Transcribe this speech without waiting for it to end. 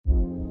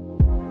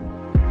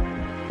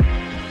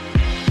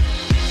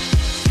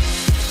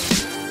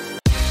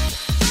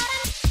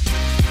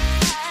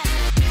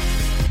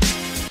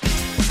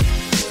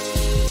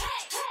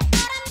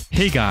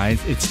Hey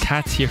guys, it's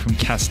Tats here from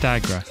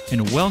Castagra,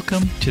 and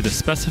welcome to the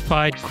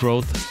Specified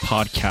Growth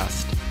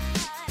Podcast.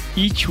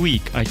 Each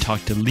week, I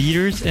talk to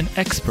leaders and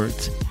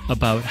experts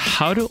about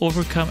how to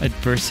overcome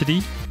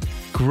adversity,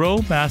 grow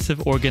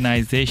massive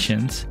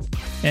organizations,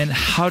 and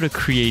how to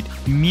create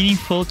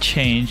meaningful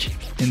change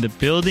in the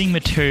building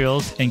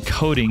materials and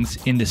coatings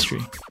industry.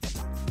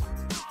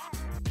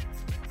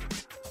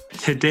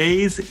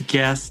 Today's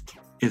guest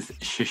is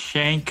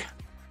Shashank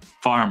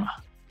Varma.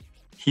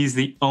 He's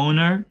the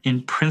owner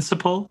and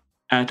principal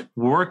at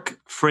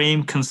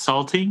WorkFrame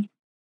Consulting.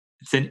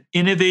 It's an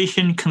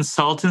innovation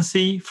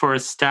consultancy for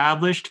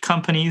established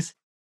companies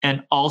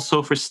and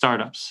also for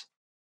startups.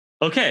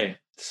 Okay,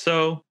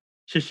 so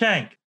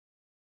Shashank,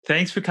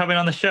 thanks for coming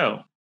on the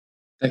show.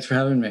 Thanks for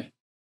having me.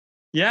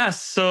 Yeah,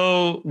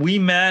 so we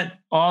met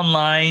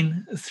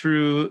online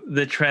through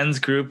the Trends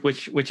group,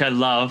 which I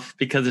love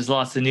because there's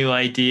lots of new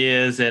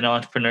ideas and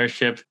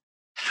entrepreneurship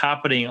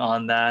happening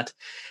on that.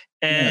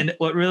 And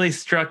what really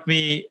struck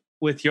me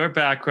with your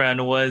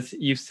background was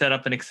you've set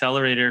up an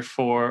accelerator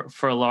for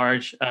a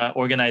large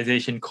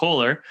organization,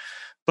 Kohler.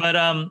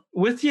 But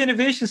with the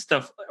innovation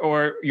stuff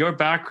or your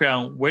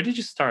background, where did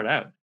you start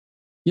out?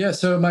 Yeah,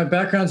 so my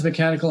background's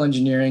mechanical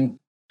engineering.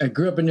 I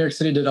grew up in New York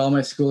City, did all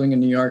my schooling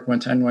in New York,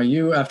 went to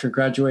NYU. After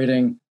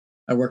graduating,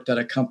 I worked at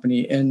a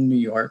company in New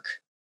York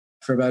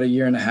for about a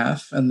year and a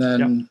half. And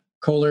then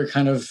Kohler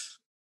kind of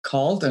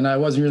called, and I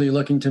wasn't really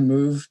looking to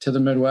move to the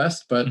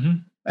Midwest, but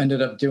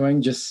ended up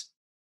doing just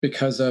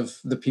because of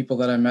the people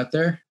that I met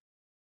there.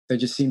 They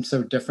just seemed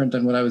so different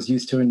than what I was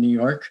used to in New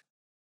York.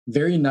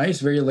 Very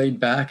nice, very laid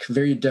back,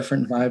 very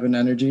different vibe and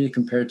energy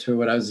compared to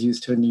what I was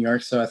used to in New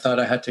York. So I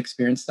thought I had to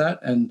experience that.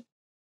 And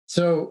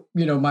so,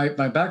 my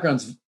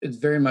background's it's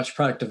very much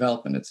product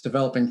development. It's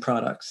developing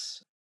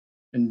products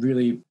and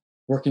really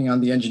working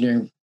on the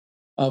engineering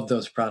of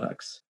those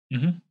products.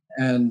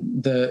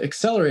 And the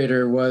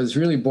accelerator was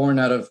really born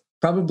out of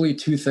probably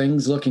two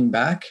things looking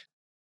back.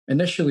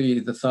 Initially,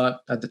 the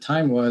thought at the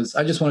time was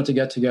I just wanted to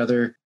get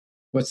together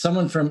with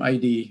someone from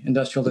ID,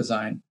 industrial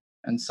design,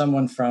 and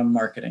someone from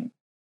marketing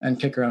and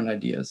kick around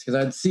ideas. Because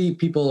I'd see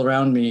people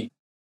around me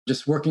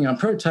just working on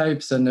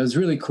prototypes, and it was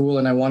really cool,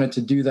 and I wanted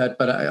to do that.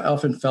 But I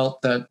often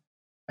felt that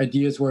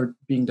ideas were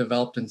being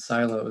developed in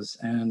silos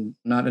and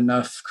not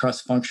enough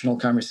cross-functional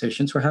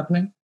conversations were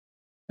happening.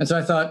 And so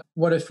I thought,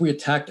 what if we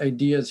attacked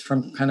ideas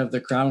from kind of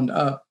the ground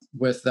up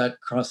with that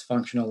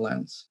cross-functional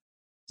lens?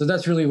 So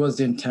that's really was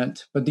the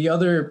intent. But the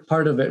other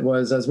part of it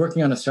was I was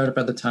working on a startup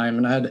at the time,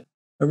 and I had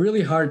a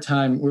really hard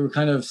time. We were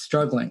kind of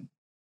struggling,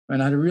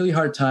 and I had a really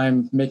hard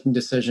time making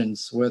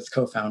decisions with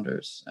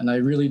co-founders. And I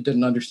really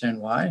didn't understand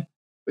why.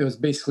 It was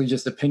basically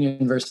just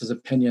opinion versus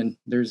opinion.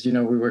 There's, we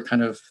were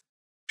kind of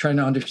trying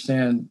to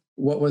understand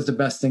what was the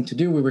best thing to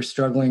do. We were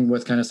struggling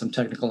with kind of some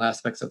technical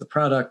aspects of the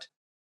product.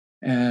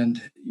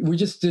 And we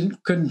just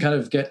couldn't kind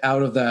of get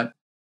out of that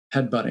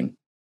headbutting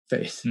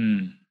phase.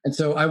 And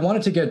so I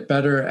wanted to get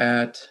better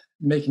at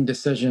making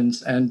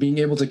decisions and being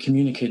able to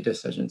communicate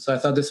decisions. So I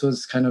thought this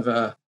was kind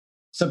of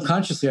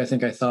subconsciously, I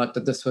think I thought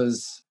that this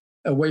was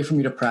a way for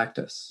me to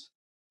practice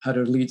how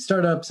to lead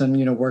startups and,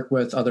 work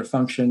with other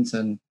functions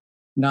and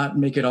not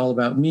make it all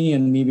about me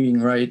and me being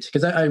right.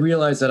 Because I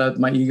realized that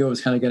my ego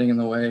was kind of getting in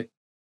the way.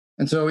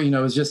 And so, it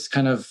was just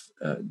kind of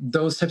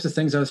those types of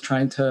things I was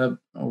trying to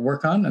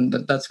work on. And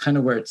that's kind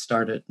of where it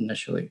started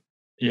initially.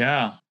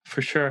 Yeah,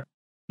 for sure.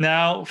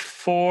 Now,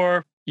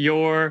 for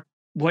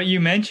what you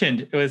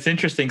mentioned, it was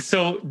interesting.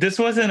 So this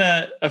wasn't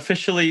a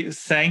officially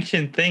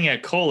sanctioned thing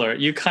at Kohler.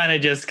 You kind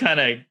of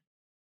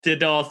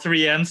did all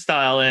 3M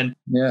style and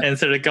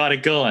sort of got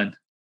it going.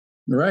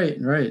 Right.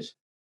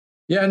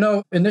 Yeah,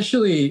 no,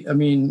 initially,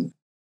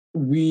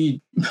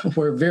 we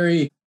were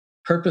very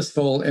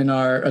purposeful in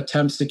our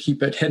attempts to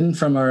keep it hidden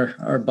from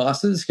our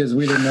bosses because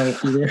we didn't know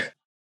if we were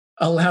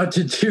allowed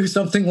to do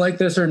something like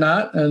this or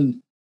not.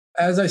 And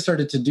as I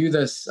started to do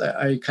this,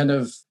 I kind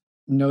of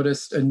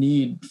noticed a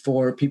need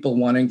for people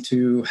wanting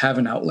to have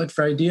an outlet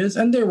for ideas.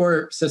 And there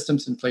were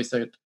systems in place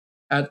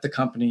at the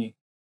company,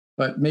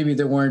 but maybe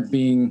they weren't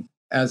being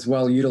as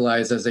well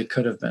utilized as they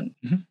could have been.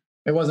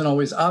 It wasn't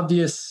always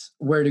obvious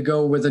where to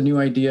go with a new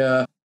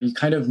idea. You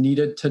kind of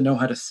needed to know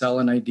how to sell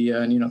an idea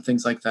and,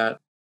 things like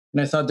that.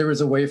 And I thought there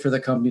was a way for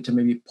the company to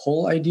maybe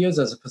pull ideas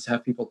as opposed to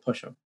have people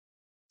push them.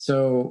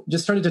 So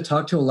just started to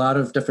talk to a lot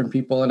of different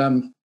people. And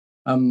I'm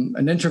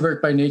an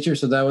introvert by nature.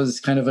 So that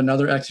was kind of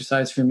another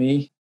exercise for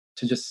me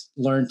to just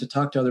learn to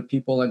talk to other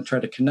people and try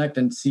to connect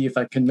and see if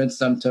I convince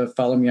them to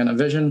follow me on a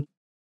vision.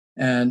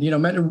 And,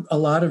 met a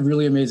lot of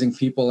really amazing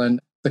people. And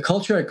the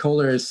culture at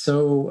Kohler is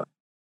so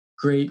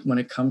great when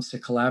it comes to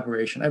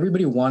collaboration.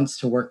 Everybody wants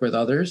to work with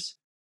others.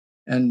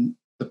 And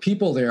the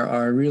people there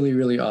are really,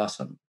 really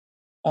awesome,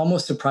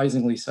 almost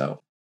surprisingly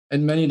so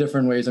in many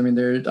different ways.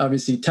 They're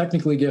obviously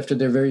technically gifted.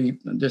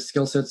 Their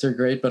skill sets are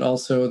great, but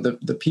also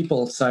the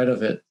people side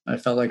of it. I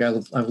felt like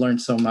I've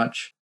learned so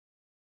much.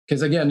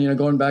 Because again,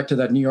 going back to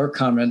that New York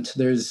comment,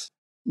 there's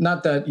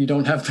not that you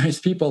don't have nice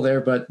people there,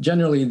 but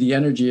generally the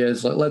energy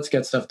is let's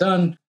get stuff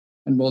done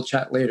and we'll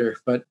chat later.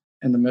 But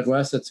in the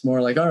Midwest, it's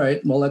more like, all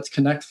right, well, let's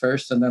connect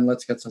first and then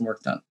let's get some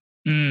work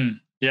done.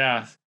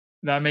 Yeah,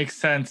 that makes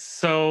sense.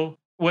 So,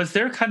 was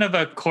there kind of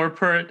a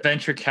corporate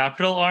venture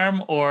capital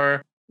arm,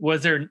 or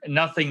was there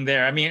nothing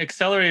there? I mean,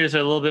 accelerators are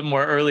a little bit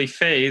more early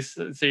phase,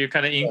 so you're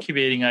kind of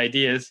incubating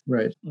ideas.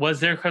 Right. Was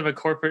there kind of a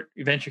corporate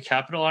venture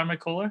capital arm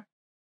at Kohler?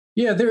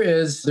 Yeah, there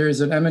is.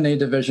 There's an M&A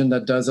division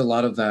that does a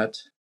lot of that.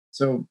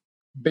 So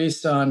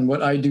based on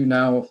what I do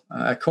now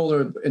at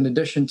Kohler, in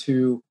addition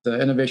to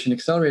the innovation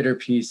accelerator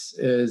piece,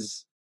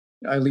 is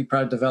I lead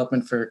product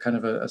development for kind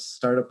of a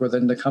startup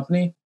within the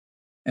company.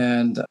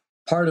 And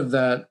part of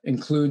that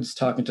includes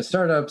talking to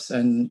startups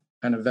and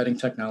kind of vetting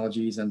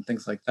technologies and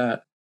things like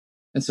that.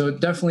 And so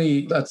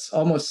definitely that's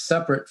almost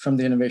separate from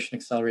the innovation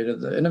accelerator.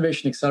 The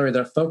innovation accelerator,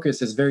 their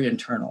focus is very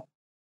internal.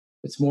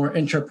 It's more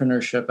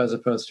entrepreneurship as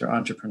opposed to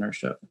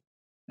entrepreneurship.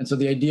 And so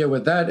the idea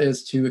with that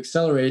is to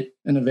accelerate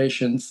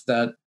innovations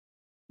that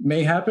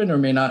may happen or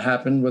may not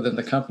happen within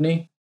the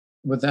company.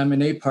 With the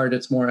M&A part,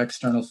 it's more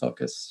external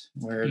focus,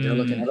 where they're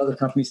looking at other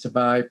companies to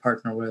buy,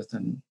 partner with,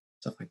 and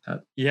stuff like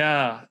that.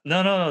 Yeah.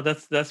 No.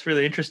 That's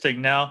really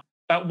interesting. Now,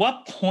 at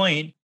what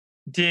point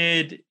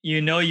did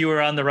you know you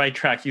were on the right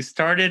track? You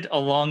started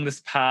along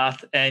this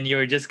path and you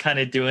were just kind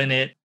of doing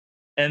it.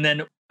 And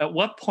then at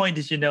what point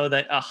did you know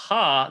that,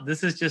 aha,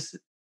 this is just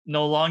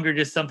no longer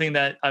just something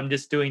that I'm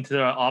just doing to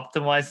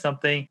optimize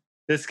something?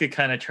 This could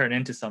kind of turn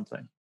into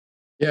something.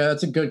 Yeah,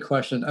 that's a good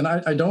question. And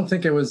I don't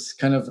think it was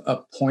kind of a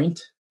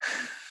point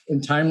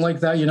in time like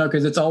that,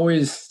 because it's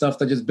always stuff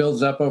that just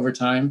builds up over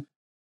time.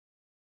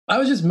 I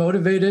was just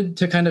motivated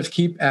to kind of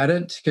keep at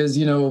it because,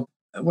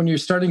 when you're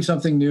starting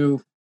something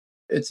new,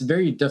 it's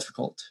very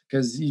difficult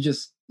because you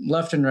just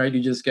left and right,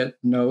 you just get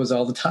no's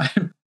all the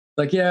time.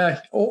 Like,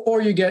 yeah,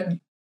 or you get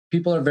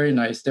people are very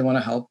nice, they want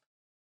to help.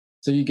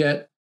 So you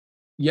get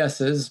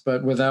yeses,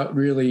 but without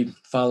really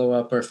follow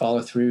up or follow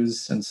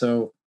throughs. And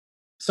so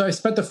I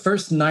spent the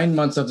first 9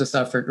 months of this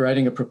effort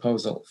writing a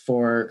proposal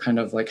for kind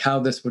of like how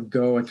this would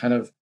go and kind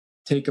of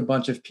take a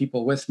bunch of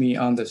people with me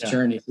on this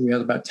journey. So we had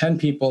about 10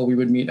 people. We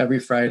would meet every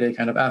Friday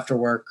kind of after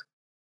work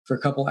for a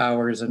couple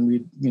hours and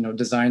we,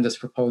 design this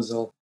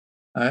proposal.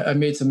 I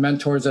made some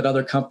mentors at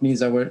other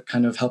companies that were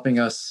kind of helping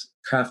us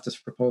craft this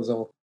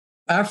proposal.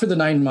 After the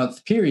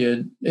 9-month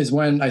period is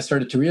when I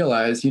started to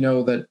realize,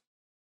 that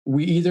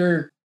we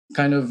either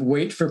kind of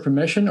wait for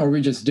permission or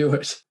we just do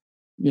it.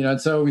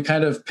 And so we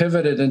kind of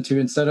pivoted into,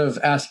 instead of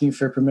asking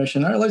for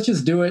permission, all right, let's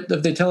just do it.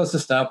 If they tell us to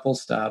stop, we'll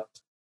stop.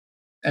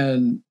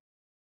 And,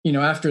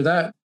 after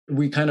that,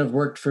 we kind of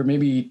worked for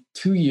maybe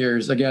 2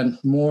 years, again,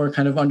 more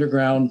kind of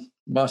underground.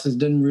 Bosses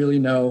didn't really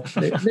know.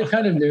 They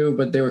kind of knew,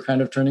 but they were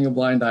kind of turning a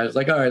blind eye. It's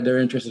like, all right, they're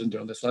interested in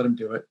doing this. Let them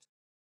do it.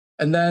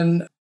 And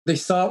then they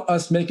saw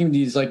us making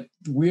these like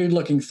weird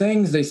looking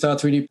things. They saw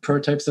 3D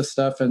prototypes of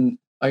stuff. And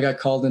I got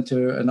called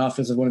into an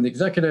office of one of the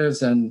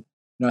executives and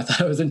I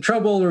thought I was in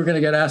trouble. We were going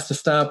to get asked to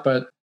stop,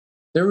 but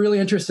they're really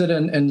interested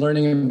in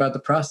learning about the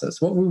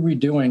process. What were we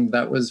doing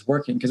that was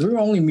working? Because we were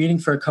only meeting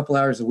for a couple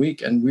hours a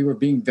week and we were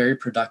being very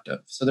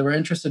productive. So they were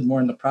interested more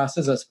in the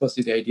process as opposed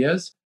to the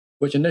ideas,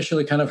 which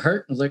initially kind of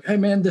hurt. I was like, hey,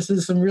 man, this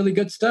is some really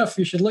good stuff.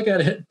 You should look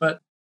at it.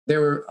 But they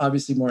were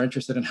obviously more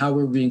interested in how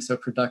we were being so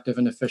productive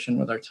and efficient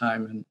with our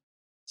time. And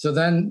so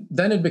then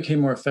it became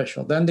more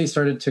official. Then they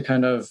started to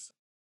kind of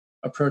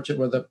approach it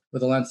with a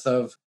lens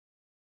of,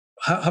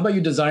 how about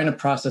you design a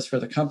process for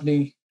the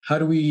company? How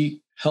do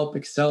we help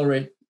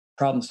accelerate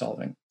problem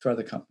solving for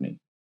the company?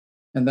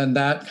 And then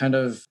that kind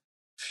of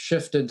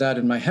shifted that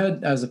in my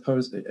head,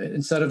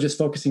 instead of just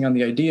focusing on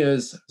the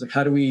ideas, like,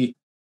 how do we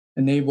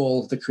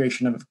enable the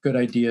creation of good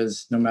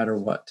ideas no matter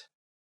what?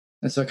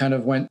 And so it kind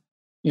of went,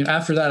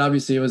 after that,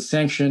 obviously it was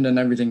sanctioned and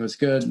everything was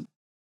good.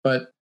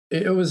 But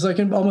it was like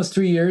in almost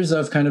 3 years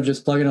of kind of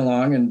just plugging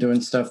along and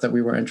doing stuff that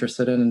we were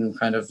interested in and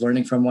kind of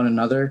learning from one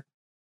another.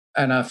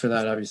 And after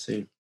that,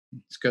 obviously,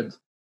 it's good.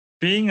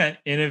 Being an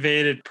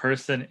innovative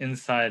person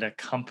inside a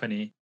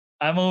company,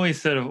 I'm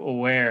always sort of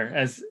aware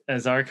as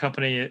our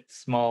company gets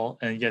small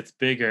and gets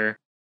bigger,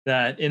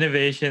 that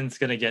innovation is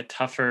going to get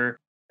tougher.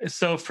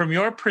 So from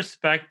your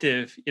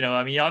perspective,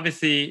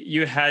 obviously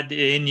you had it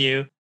in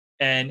you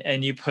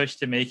and you pushed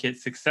to make it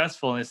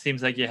successful. And it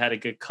seems like you had a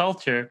good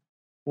culture.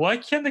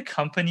 What can the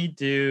company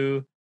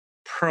do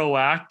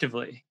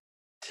proactively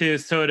to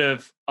sort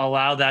of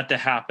allow that to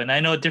happen?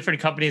 I know different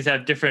companies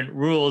have different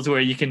rules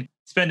where you can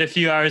spend a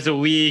few hours a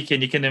week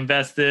and you can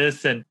invest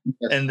this and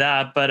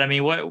that. But I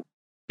mean, what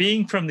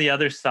being from the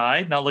other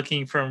side, not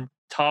looking from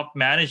top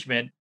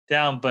management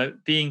down,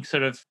 but being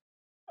sort of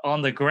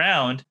on the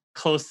ground,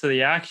 close to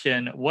the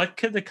action, what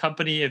could the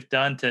company have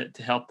done to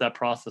help that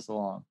process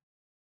along?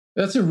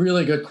 That's a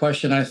really good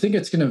question. I think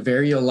it's going to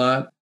vary a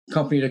lot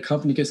company to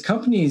company because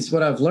companies,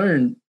 what I've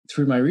learned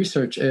through my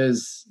research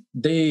is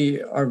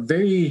they are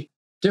very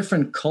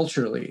different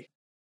culturally,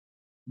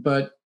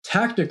 but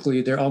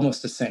tactically, they're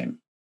almost the same.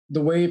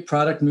 The way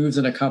product moves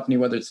in a company,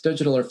 whether it's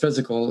digital or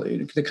physical,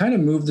 they kind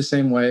of move the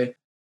same way,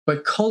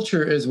 but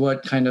culture is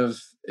what kind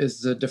of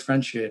is the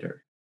differentiator.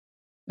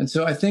 And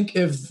so I think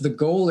if the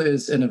goal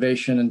is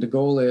innovation and the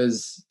goal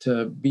is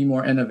to be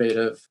more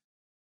innovative,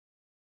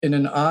 in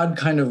an odd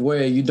kind of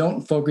way, you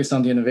don't focus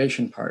on the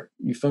innovation part.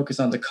 You focus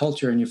on the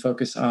culture and you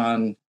focus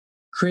on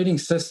creating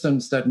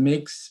systems that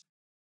make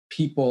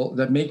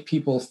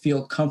people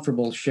feel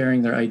comfortable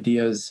sharing their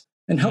ideas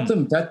and help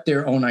them vet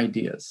their own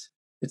ideas.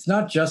 It's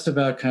not just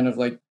about kind of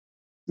like,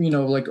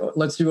 like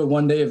let's do a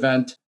one-day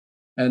event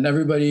and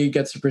everybody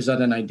gets to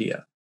present an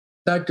idea.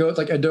 That goes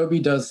like Adobe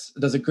does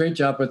a great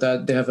job with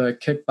that. They have a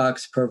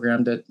kickbox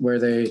program where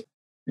they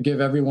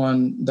give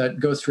everyone that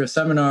goes through a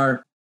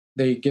seminar,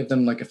 they give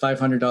them like a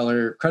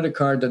 $500 credit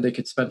card that they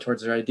could spend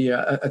towards their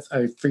idea.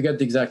 I forget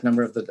the exact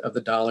number of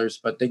the dollars,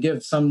 but they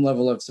give some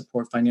level of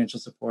support, financial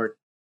support.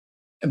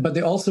 But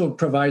they also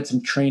provide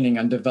some training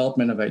on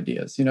development of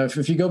ideas.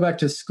 If you go back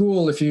to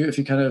school, if you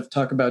kind of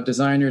talk about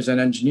designers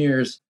and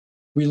engineers,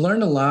 we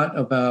learn a lot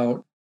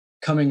about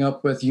coming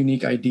up with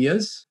unique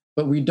ideas,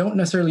 but we don't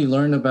necessarily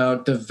learn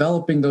about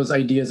developing those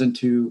ideas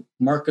into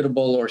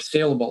marketable or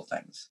saleable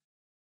things.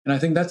 And I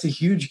think that's a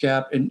huge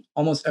gap in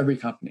almost every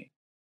company.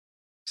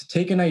 To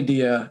take an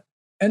idea,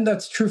 and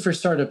that's true for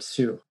startups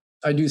too.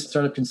 I do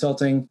startup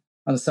consulting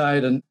on the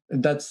side, and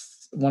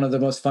that's one of the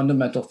most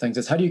fundamental things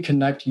is how do you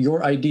connect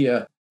your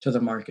idea to the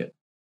market?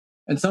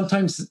 And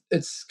sometimes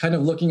it's kind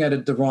of looking at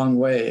it the wrong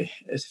way.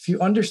 If you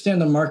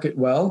understand the market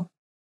well,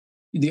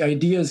 the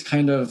ideas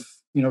kind of,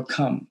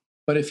 come.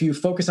 But if you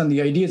focus on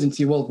the ideas and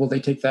see, well, will they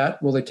take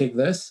that? Will they take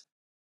this?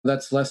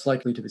 That's less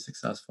likely to be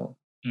successful.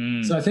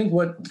 So I think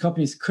what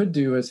companies could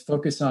do is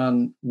focus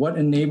on what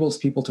enables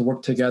people to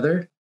work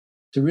together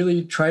to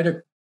really try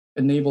to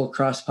enable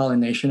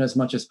cross-pollination as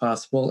much as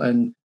possible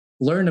and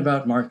learn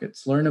about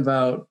markets, learn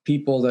about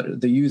people,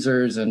 the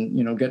users,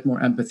 and get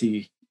more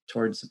empathy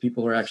towards the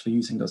people who are actually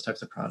using those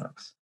types of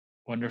products.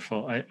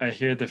 Wonderful. I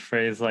hear the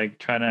phrase like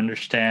trying to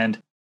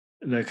understand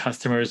the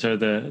customers or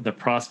the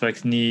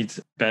prospects' needs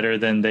better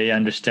than they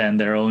understand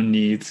their own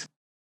needs.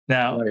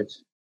 Now, Right.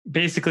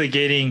 Basically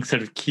getting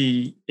sort of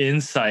key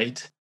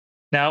insight.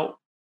 Now,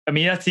 I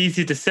mean, that's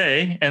easy to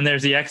say, and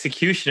there's the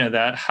execution of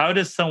that. How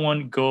does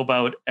someone go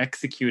about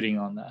executing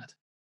on that?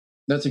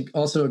 That's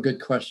also a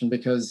good question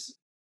because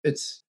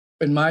it's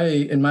in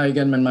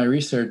my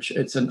research,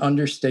 it's an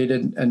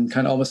understated and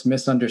kind of almost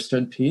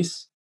misunderstood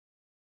piece,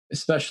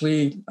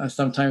 especially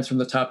sometimes from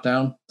the top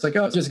down. It's like,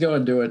 oh, just go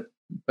and do it,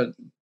 but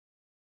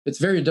it's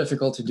very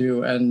difficult to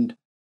do. And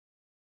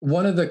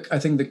one of I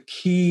think the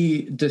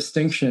key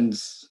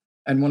distinctions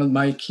and one of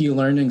my key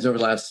learnings over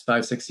the last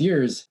 5-6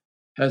 years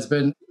has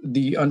been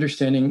the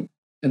understanding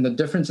and the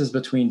differences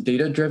between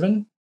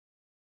data-driven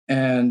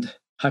and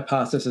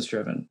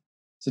hypothesis-driven.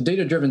 So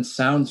data-driven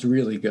sounds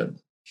really good,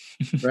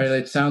 right?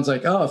 It sounds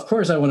like, oh, of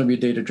course I want to be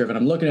data-driven.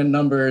 I'm looking at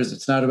numbers.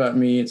 It's not about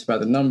me. It's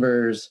about the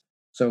numbers.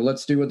 So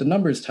let's do what the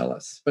numbers tell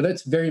us. But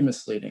it's very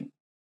misleading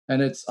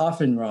and it's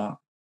often wrong.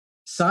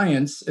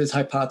 Science is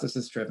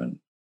hypothesis-driven.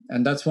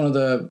 And that's one of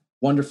the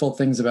wonderful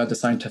things about the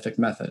scientific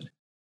method.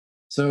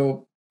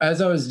 So as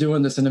I was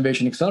doing this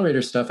innovation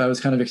accelerator stuff, I was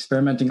kind of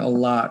experimenting a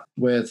lot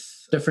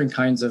with different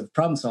kinds of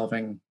problem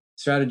solving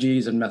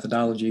strategies and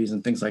methodologies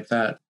and things like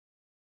that.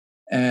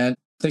 And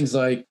things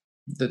like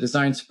the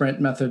design sprint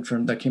method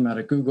that came out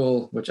of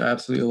Google, which I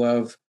absolutely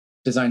love,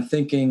 design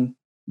thinking,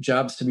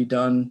 jobs to be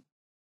done,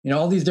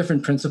 all these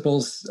different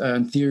principles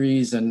and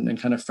theories and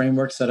kind of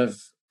frameworks that have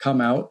come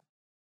out.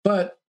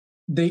 But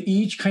they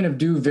each kind of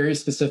do very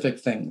specific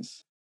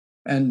things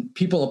and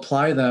people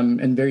apply them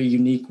in very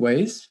unique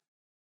ways.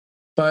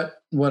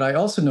 But what I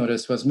also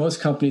noticed was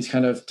most companies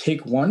kind of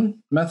take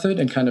one method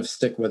and kind of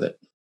stick with it.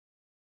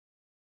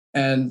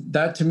 And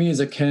that to me is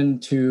akin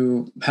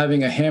to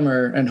having a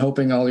hammer and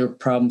hoping all your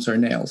problems are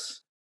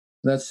nails.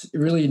 That's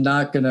really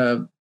not going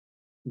to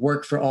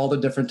work for all the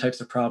different types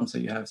of problems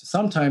that you have. So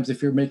sometimes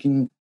if you're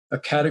making a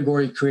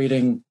category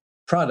creating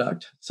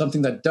product,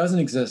 something that doesn't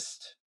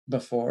exist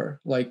before,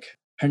 like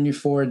Henry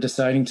Ford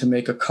deciding to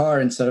make a car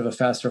instead of a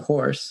faster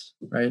horse,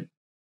 right?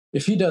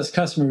 If he does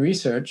customer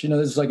research,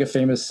 this is like a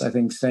famous, I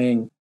think,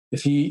 saying,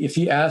 if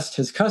he asked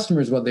his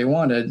customers what they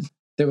wanted,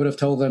 they would have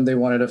told them they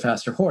wanted a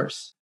faster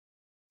horse.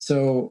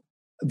 So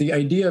the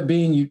idea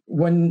being,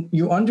 when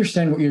you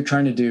understand what you're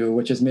trying to do,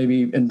 which is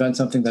maybe invent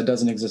something that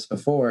doesn't exist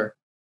before,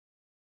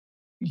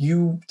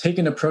 you take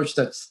an approach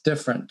that's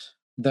different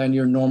than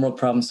your normal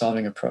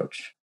problem-solving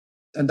approach.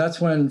 And that's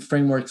when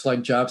frameworks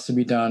like jobs to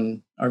be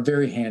done are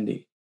very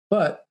handy.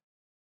 But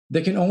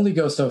they can only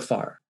go so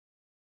far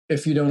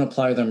if you don't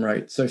apply them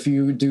right. So if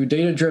you do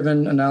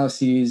data-driven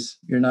analyses,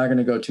 you're not going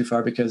to go too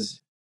far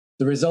because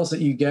the results that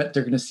you get,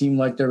 they're going to seem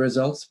like they're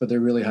results, but they're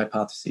really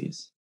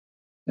hypotheses.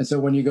 And so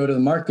when you go to the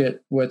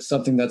market with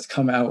something that's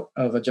come out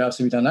of a jobs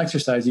to be done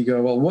exercise, you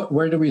go, well,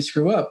 where did we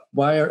screw up?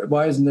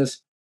 Why isn't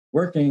this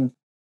working?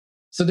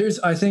 So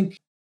I think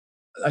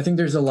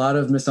there's a lot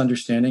of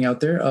misunderstanding out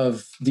there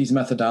of these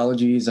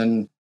methodologies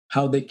and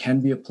how they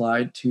can be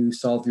applied to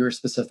solve your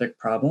specific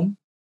problem.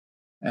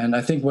 And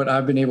I think what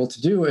I've been able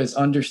to do is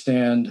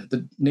understand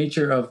the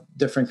nature of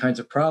different kinds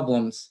of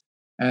problems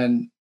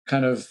and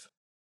kind of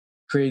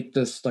create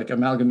this like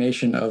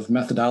amalgamation of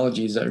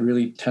methodologies that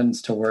really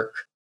tends to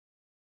work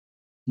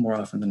more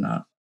often than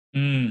not.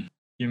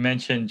 You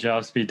mentioned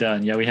Jobs Be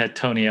Done. Yeah, we had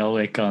Tony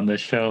Elwick on the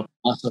show.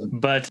 Awesome.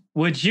 But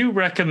would you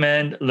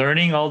recommend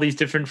learning all these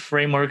different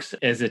frameworks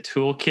as a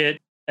toolkit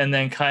and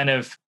then kind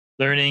of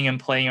learning and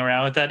playing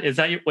around with that? Is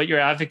that what you're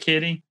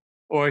advocating,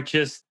 or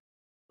just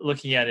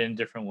looking at it in a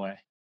different way?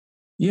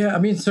 Yeah, I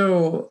mean,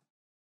 so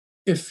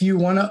if you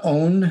want to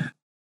own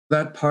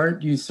that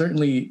part, you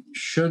certainly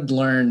should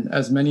learn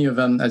as many of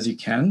them as you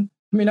can.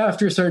 I mean,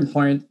 after a certain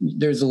point,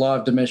 there's a law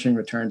of diminishing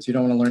returns. You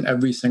don't want to learn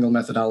every single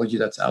methodology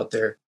that's out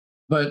there.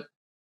 But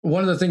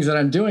one of the things that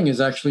I'm doing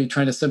is actually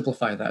trying to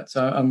simplify that.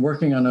 So I'm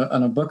working on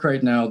a book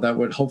right now that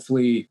would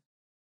hopefully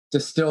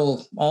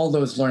distill all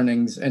those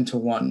learnings into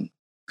one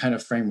kind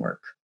of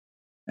framework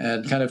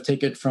and kind of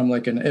take it from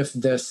like an if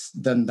this,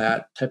 then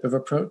that type of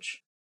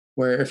approach,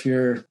 where if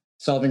you're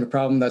solving a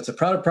problem that's a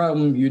product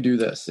problem, you do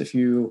this. If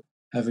you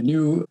have a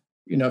new,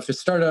 if it's a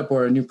startup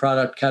or a new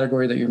product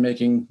category that you're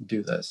making,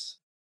 do this.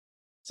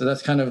 So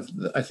that's kind of,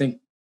 I think,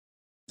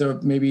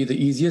 maybe the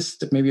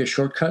easiest, maybe a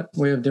shortcut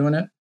way of doing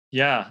it.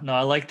 Yeah, no,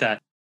 I like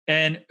that.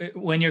 And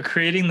when you're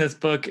creating this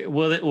book,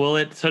 will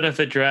it sort of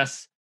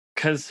address,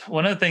 because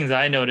one of the things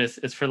I notice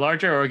is for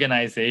larger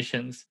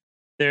organizations,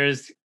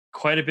 there's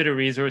quite a bit of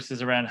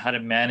resources around how to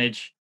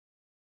manage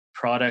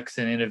products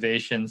and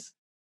innovations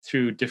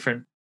through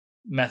different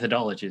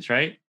methodologies,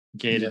 right?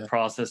 Gated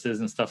processes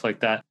and stuff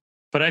like that.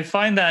 But I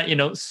find that,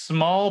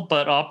 small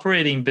but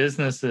operating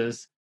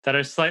businesses that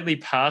are slightly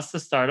past the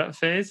startup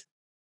phase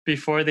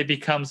before they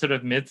become sort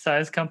of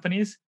mid-sized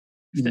companies,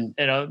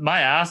 my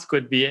ask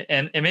would be,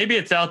 and maybe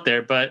it's out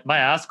there, but my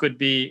ask would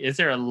be, is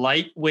there a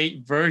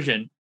lightweight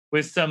version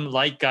with some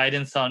light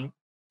guidance on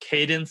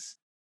cadence,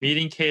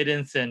 meeting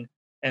cadence, and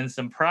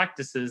some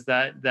practices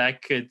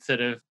that could sort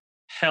of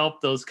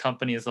help those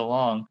companies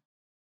along?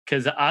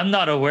 Because I'm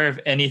not aware of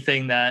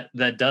anything that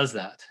does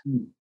that.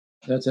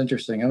 That's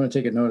interesting. I'm going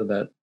to take a note of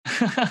that.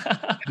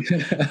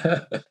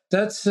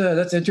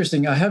 That's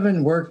interesting. I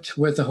haven't worked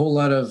with a whole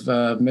lot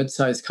of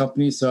mid-sized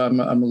companies, so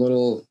I'm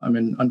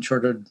in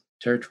uncharted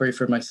territory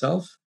for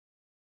myself.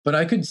 But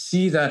I could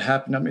see that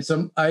happen. I mean,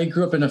 so I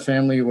grew up in a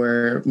family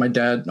where my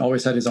dad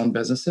always had his own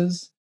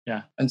businesses.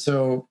 Yeah, and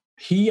so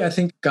he, I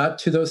think, got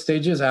to those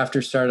stages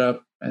after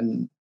startup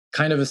and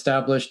kind of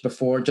established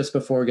just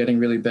before getting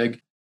really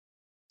big.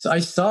 So I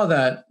saw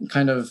that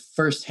kind of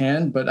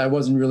firsthand, but I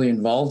wasn't really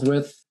involved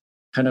with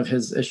kind of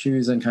his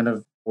issues and kind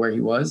of where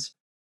he was.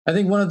 I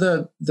think one of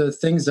the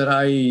things that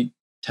I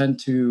tend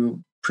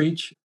to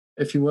preach,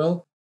 if you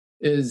will,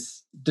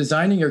 is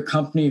designing your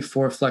company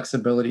for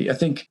flexibility. I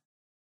think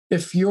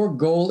if your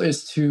goal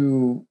is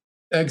to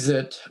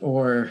exit,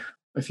 or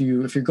if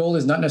your goal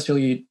is not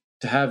necessarily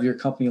to have your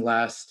company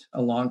last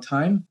a long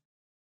time,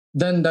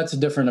 then that's a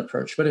different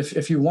approach. But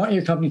if you want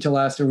your company to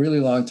last a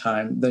really long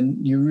time, then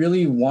you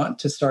really want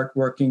to start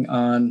working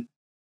on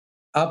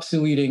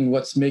obsoleting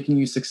what's making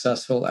you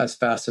successful as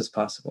fast as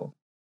possible.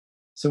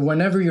 So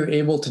whenever you're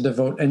able to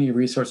devote any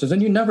resources,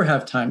 and you never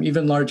have time,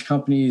 even large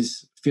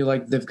companies feel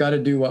like they've got to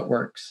do what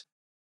works.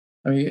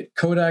 I mean,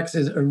 Kodak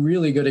is a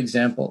really good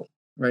example,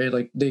 right?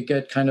 Like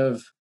they're kind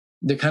of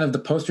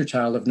the poster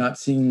child of not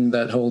seeing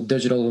that whole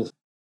digital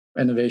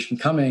innovation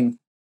coming.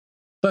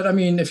 But I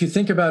mean, if you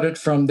think about it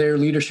from their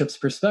leadership's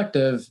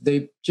perspective,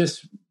 they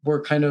just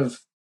were kind of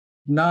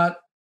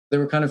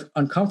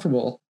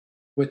uncomfortable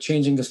with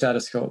changing the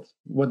status quo.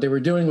 What they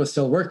were doing was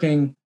still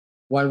working.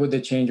 Why would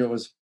they change what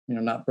was,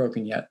 not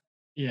broken yet?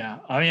 Yeah.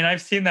 I mean,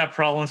 I've seen that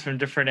problems from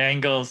different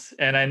angles,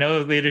 and I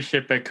know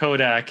leadership at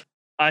Kodak,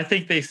 I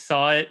think they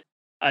saw it.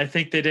 I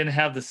think they didn't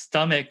have the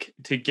stomach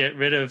to get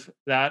rid of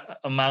that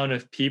amount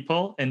of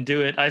people and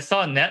do it. I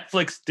saw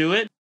Netflix do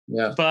it.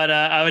 Yeah. But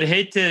I would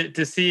hate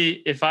to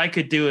see if I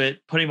could do it,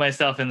 putting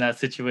myself in that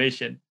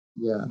situation.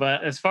 Yeah.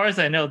 But as far as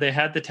I know, they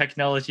had the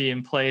technology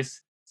in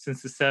place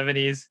since the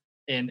 70s.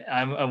 And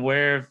I'm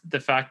aware of the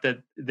fact that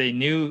they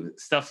knew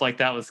stuff like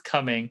that was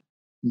coming.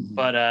 Mm-hmm.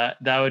 But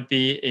that would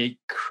be a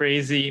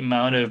crazy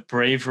amount of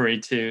bravery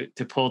to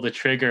pull the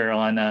trigger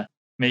on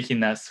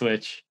making that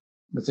switch.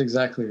 That's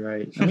exactly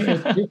right. I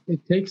mean,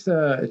 it takes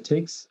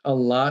a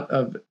lot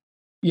of,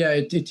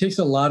 it takes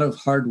a lot of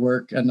hard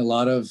work and a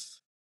lot of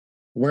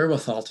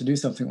wherewithal to do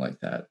something like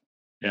that.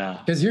 Yeah.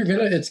 Because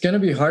it's gonna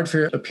be hard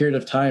for a period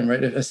of time,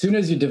 right? As soon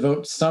as you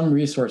devote some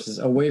resources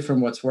away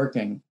from what's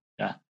working,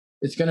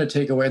 it's gonna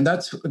take away. And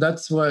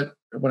that's what,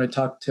 when I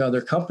talk to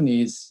other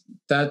companies,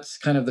 that's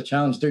kind of the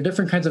challenge. There are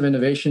different kinds of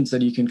innovations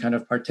that you can kind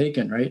of partake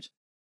in, right?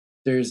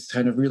 There's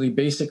kind of really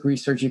basic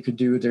research you could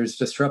do. There's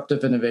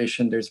disruptive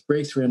innovation. There's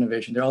breakthrough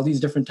innovation. There are all these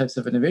different types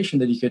of innovation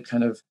that you could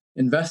kind of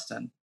invest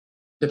in,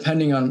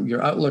 depending on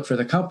your outlook for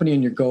the company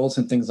and your goals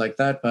and things like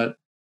that. But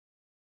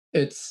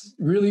it's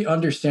really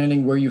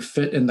understanding where you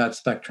fit in that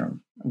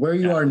spectrum, where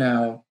you are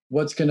now,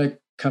 what's going to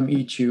come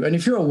eat you. And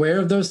if you're aware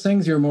of those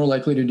things, you're more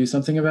likely to do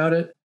something about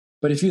it.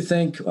 But if you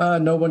think,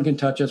 no one can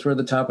touch us, we're at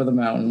the top of the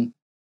mountain,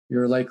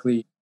 you're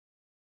likely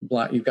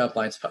you've got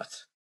blind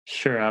spots.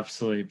 Sure,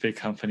 absolutely. Big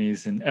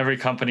companies, and every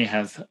company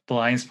has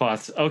blind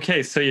spots.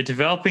 Okay, so you're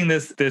developing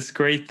this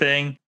great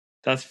thing.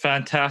 That's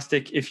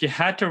fantastic. If you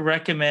had to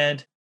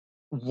recommend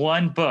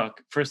one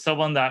book for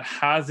someone that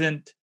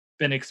hasn't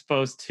been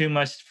exposed too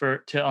much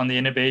to on the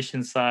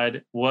innovation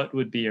side, what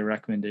would be your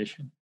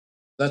recommendation?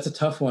 That's a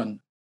tough one.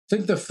 I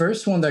think the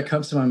first one that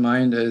comes to my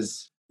mind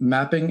is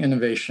Mapping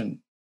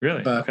Innovation.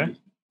 Really? Okay.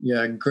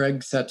 Yeah, Greg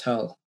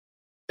Sattel.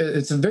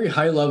 It's a very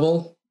high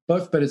level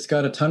book, but it's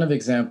got a ton of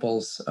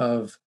examples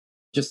of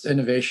just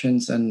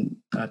innovations and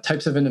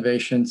types of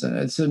innovations. And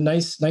it's a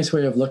nice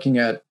way of looking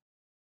at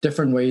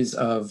different ways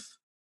of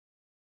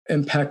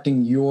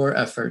impacting your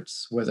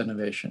efforts with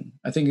innovation.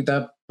 I think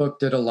that book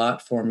did a lot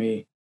for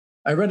me.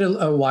 I read it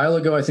a while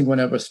ago, I think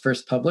when it was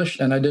first published,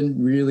 and I didn't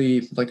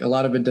really, a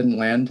lot of it didn't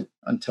land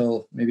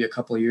until maybe a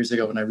couple of years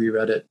ago when I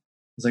reread it.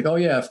 It's like, oh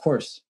yeah, of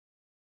course.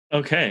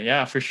 Okay,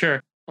 yeah, for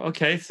sure.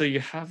 Okay, so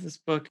you have this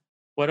book.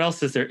 What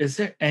else is there? Is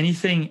there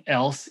anything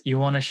else you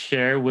want to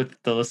share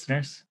with the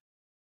listeners?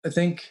 I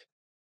think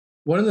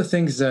one of the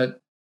things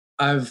that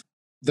I've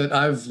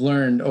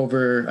learned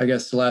over, I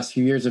guess, the last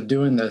few years of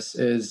doing this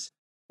is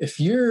if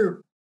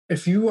you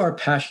are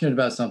passionate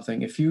about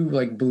something, if you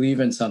believe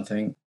in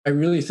something, I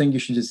really think you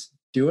should just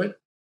do it.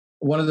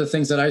 One of the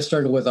things that I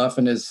struggle with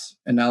often is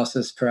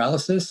analysis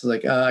paralysis.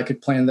 I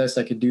could plan this,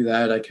 I could do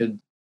that,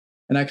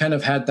 and I kind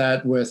of had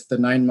that with the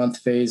 9-month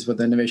phase with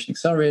the Innovation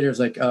Accelerator. It's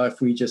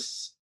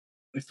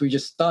if we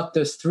just thought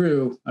this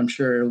through, I'm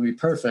sure it'll be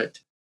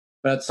perfect.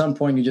 But at some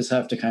point, you just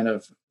have to kind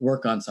of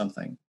work on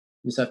something.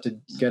 You just have to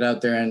get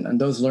out there,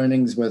 and those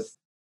learnings with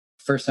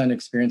firsthand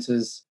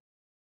experiences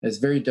is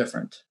very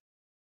different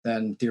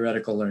than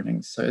theoretical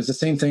learnings. So it's the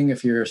same thing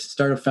if you're a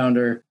startup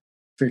founder.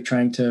 If you're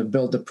trying to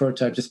build a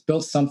prototype, just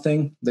build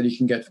something that you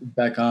can get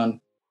feedback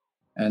on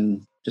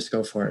and just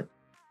go for it.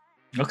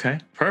 Okay,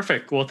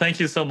 perfect. Well, thank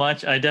you so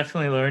much. I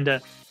definitely learned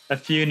a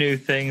few new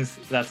things.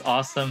 That's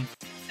awesome.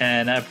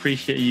 And I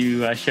appreciate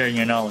you sharing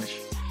your knowledge.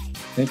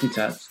 Thank you,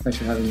 Tat. Thanks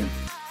for having me.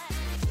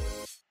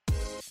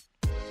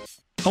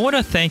 I want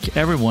to thank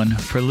everyone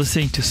for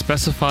listening to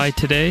Specify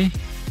today.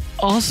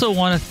 Also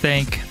want to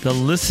thank the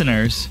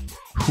listeners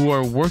who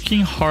are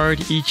working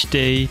hard each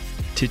day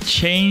to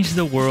change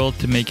the world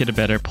to make it a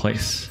better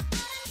place.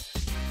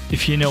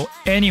 If you know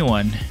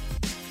anyone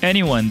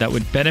that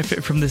would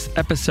benefit from this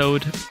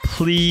episode,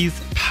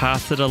 please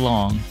pass it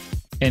along.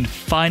 And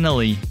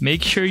finally,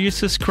 make sure you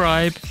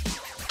subscribe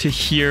to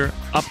hear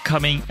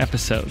upcoming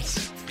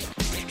episodes.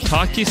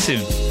 Talk to you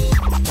soon.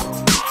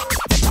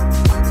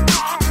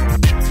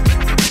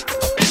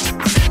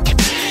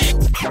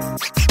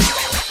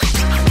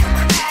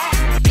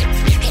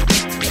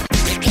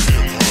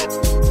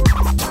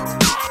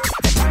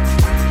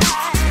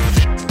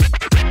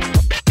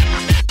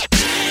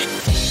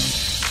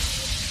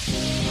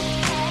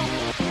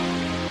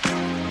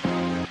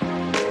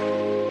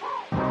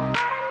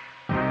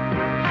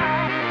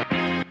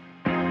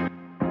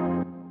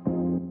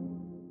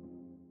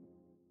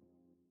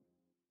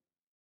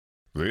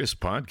 This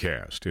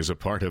podcast is a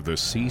part of the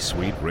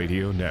C-Suite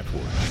Radio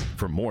Network.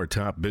 For more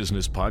top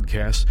business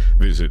podcasts,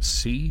 visit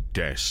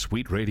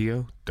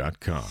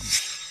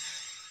c-suiteradio.com.